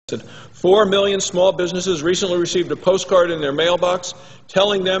4 million small businesses recently received a postcard in their mailbox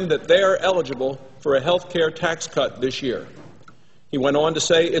telling them that they are eligible for a health care tax cut this year. He went on to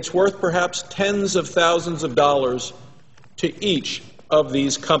say it's worth perhaps tens of thousands of dollars to each of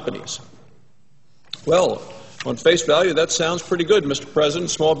these companies. Well, on face value, that sounds pretty good, Mr.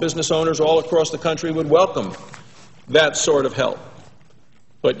 President. Small business owners all across the country would welcome that sort of help.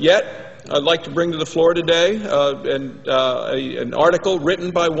 But yet, I'd like to bring to the floor today an article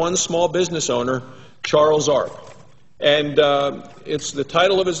written by one small business owner, Charles Arp. And it's the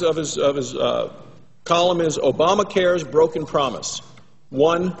title of his column is Obamacare's Broken Promise,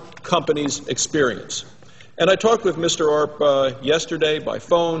 One Company's Experience. And I talked with Mr. Arp yesterday by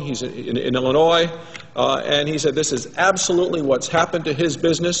phone. He's in Illinois, and he said this is absolutely what's happened to his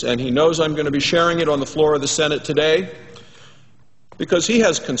business, and he knows I'm going to be sharing it on the floor of the Senate today because he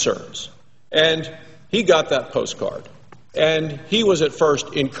has concerns. And he got that postcard, and he was at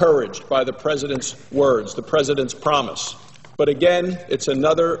first encouraged by the President's words, the President's promise. But again, it's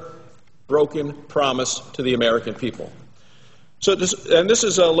another broken promise to the American people. So this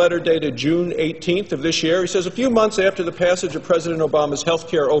is a letter dated June 18th of this year. He says, a few months after the passage of President Obama's health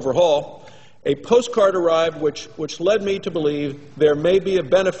care overhaul, a postcard arrived which led me to believe there may be a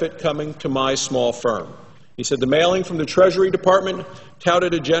benefit coming to my small firm. He said the mailing from the Treasury Department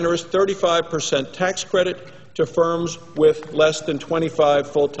touted a generous 35% tax credit to firms with less than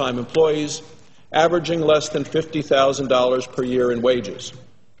 25 full-time employees, averaging less than $50,000 per year in wages.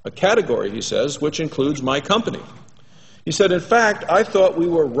 A category, he says, which includes my company. He said, in fact, I thought we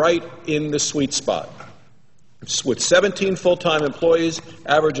were right in the sweet spot, with 17 full-time employees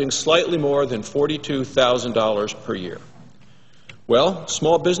averaging slightly more than $42,000 per year. Well,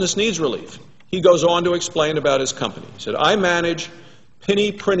 small business needs relief. He goes on to explain about his company. He said, I manage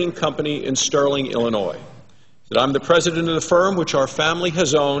Penny Printing Company in Sterling, Illinois. He said, I'm the president of the firm, which our family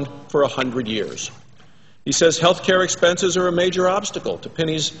has owned for 100 years. He says health care expenses are a major obstacle to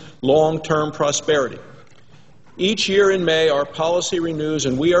Penny's long-term prosperity. Each year in May, our policy renews,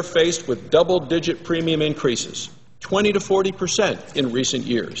 and we are faced with double-digit premium increases, 20 to 40% in recent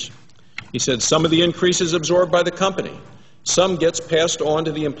years. He said some of the increases absorbed by the company. Some gets passed on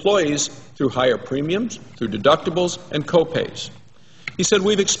to the employees through higher premiums, through deductibles, and co-pays. He said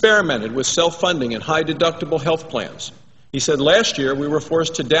we've experimented with self-funding and high-deductible health plans. He said last year we were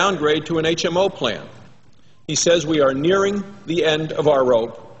forced to downgrade to an HMO plan. He says we are nearing the end of our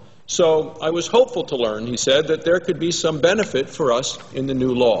rope. So I was hopeful to learn, he said, that there could be some benefit for us in the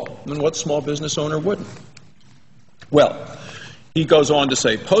new law. And what small business owner wouldn't? Well, he goes on to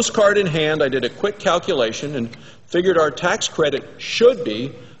say, postcard in hand, I did a quick calculation and figured our tax credit should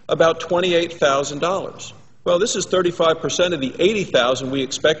be about $28,000. Well, this is 35% of the $80,000 we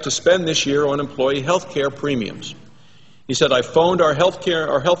expect to spend this year on employee health care premiums. He said, I phoned our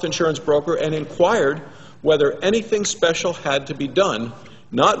health insurance broker and inquired whether anything special had to be done,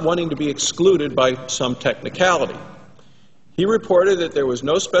 not wanting to be excluded by some technicality. He reported that there was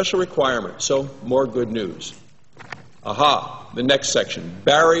no special requirement, so more good news. Aha, the next section,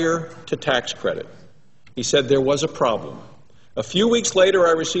 barrier to tax credit. He said there was a problem. A few weeks later,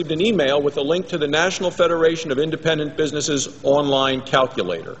 I received an email with a link to the National Federation of Independent Businesses online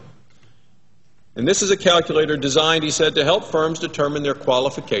calculator. And this is a calculator designed, he said, to help firms determine their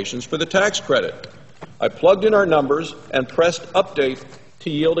qualifications for the tax credit. I plugged in our numbers and pressed update to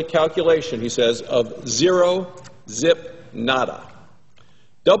yield a calculation, he says, of zero, zip, nada.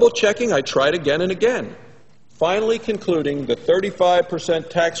 Double checking, I tried again and again, finally concluding the 35%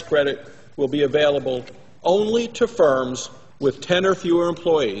 tax credit will be available only to firms with 10 or fewer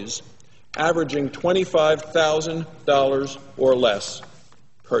employees, averaging $25,000 or less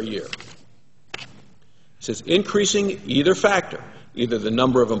per year. He says increasing either factor, either the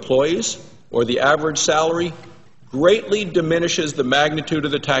number of employees or the average salary, greatly diminishes the magnitude of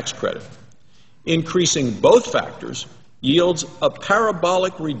the tax credit. Increasing both factors yields a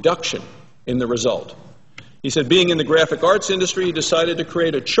parabolic reduction in the result. He said, being in the graphic arts industry, he decided to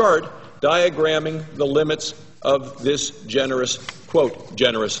create a chart diagramming the limits of this generous, quote,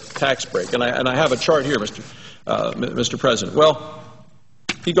 generous tax break. And I have a chart here, Mr. President. Well,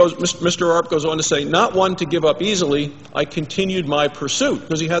 Mr. Arp goes on to say, not one to give up easily, I continued my pursuit,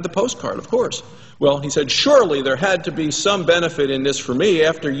 because he had the postcard, of course. Well, he said, surely there had to be some benefit in this for me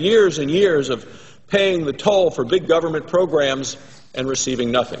after years and years of paying the toll for big government programs and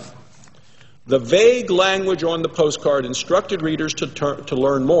receiving nothing. The vague language on the postcard instructed readers to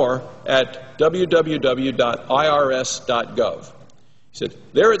learn more at www.irs.gov. He said,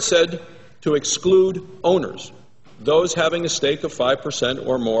 there it said to exclude owners. those having a stake of 5%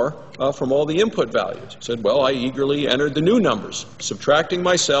 or more from all the input values. He said, well, I eagerly entered the new numbers, subtracting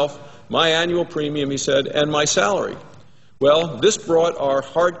myself, my annual premium, he said, and my salary. Well, this brought our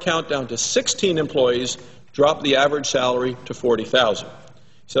hard count down to 16 employees, dropped the average salary to $40,000. He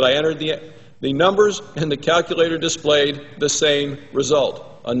said, I entered the numbers, and the calculator displayed the same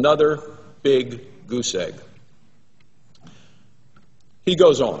result, another big goose egg. He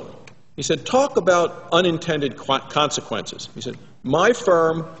goes on. He said, talk about unintended consequences. He said, my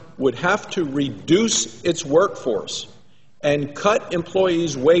firm would have to reduce its workforce and cut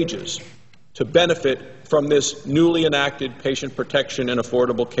employees' wages to benefit from this newly enacted Patient Protection and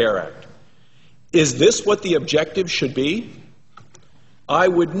Affordable Care Act. Is this what the objective should be? I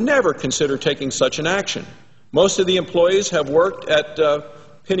would never consider taking such an action. Most of the employees have worked at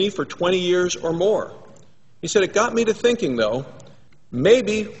Pinney for 20 years or more. He said, it got me to thinking, though,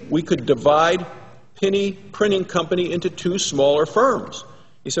 maybe we could divide Pinney Printing Company into two smaller firms.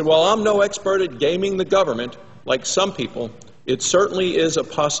 He said, while I'm no expert at gaming the government, like some people, it certainly is a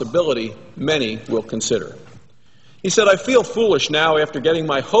possibility many will consider. He said, I feel foolish now after getting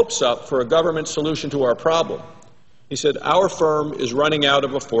my hopes up for a government solution to our problem. He said, our firm is running out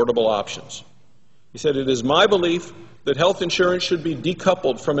of affordable options. He said, it is my belief that health insurance should be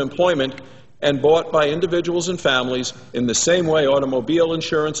decoupled from employment and bought by individuals and families in the same way automobile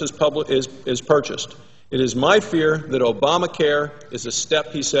insurance is purchased. It is my fear that Obamacare is a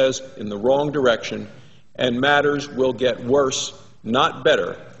step, he says, in the wrong direction, and matters will get worse, not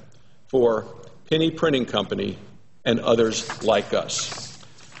better, for Pinney Printing Company and others like us.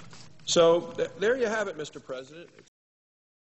 So there you have it, Mr. President.